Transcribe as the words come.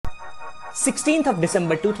16th of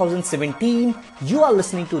December 2017, you are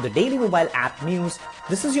listening to the Daily Mobile App News.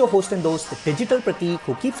 This is your host and host, Digital Pratik,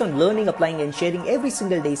 who keeps on learning, applying and sharing every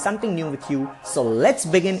single day something new with you. So let's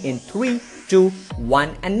begin in 3, 2,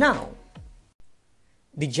 1 and now.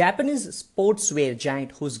 The Japanese sportswear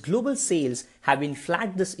giant, whose global sales have been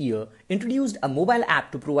flat this year, introduced a mobile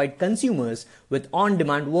app to provide consumers with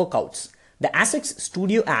on-demand workouts. The ASICS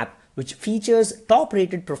Studio app, which features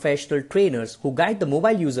top-rated professional trainers who guide the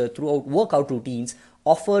mobile user throughout workout routines,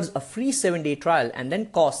 offers a free 7-day trial and then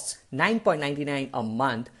costs $9.99 a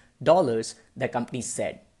month, the company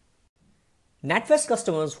said. NatWest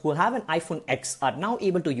customers who have an iPhone X are now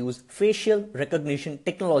able to use facial recognition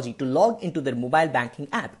technology to log into their mobile banking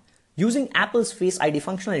app. Using Apple's Face ID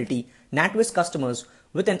functionality, NatWest customers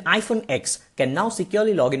with an iPhone X can now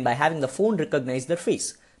securely log in by having the phone recognize their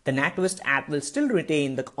face. The NatWest app will still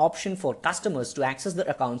retain the option for customers to access their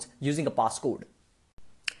accounts using a passcode.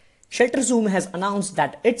 ShelterZoom has announced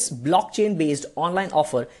that its blockchain-based online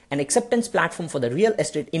offer and acceptance platform for the real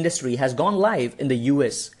estate industry has gone live in the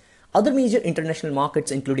US. Other major international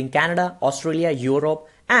markets including Canada, Australia, Europe,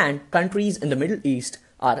 and countries in the Middle East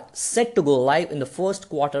are set to go live in the first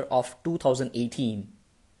quarter of 2018.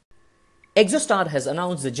 ExoStar has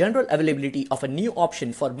announced the general availability of a new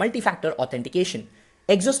option for multi-factor authentication.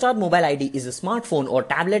 ExoStar Mobile ID is a smartphone or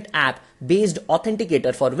tablet app-based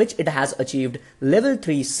authenticator for which it has achieved Level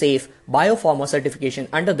 3 Safe Biopharma certification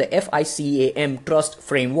under the FICAM Trust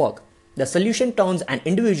framework. The solution turns an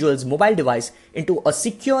individual's mobile device into a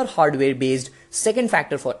secure hardware-based second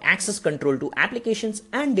factor for access control to applications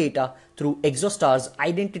and data through ExoStar's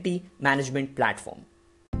identity management platform.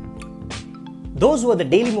 Those were the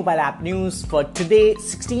Daily Mobile App News for today,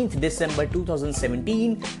 16th December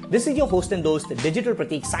 2017. This is your host and host, Digital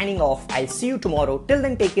Pratik, signing off. I'll see you tomorrow. Till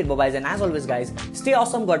then, take care, bye-bye, and as always, guys, stay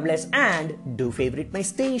awesome, God bless, and do favorite my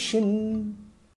station.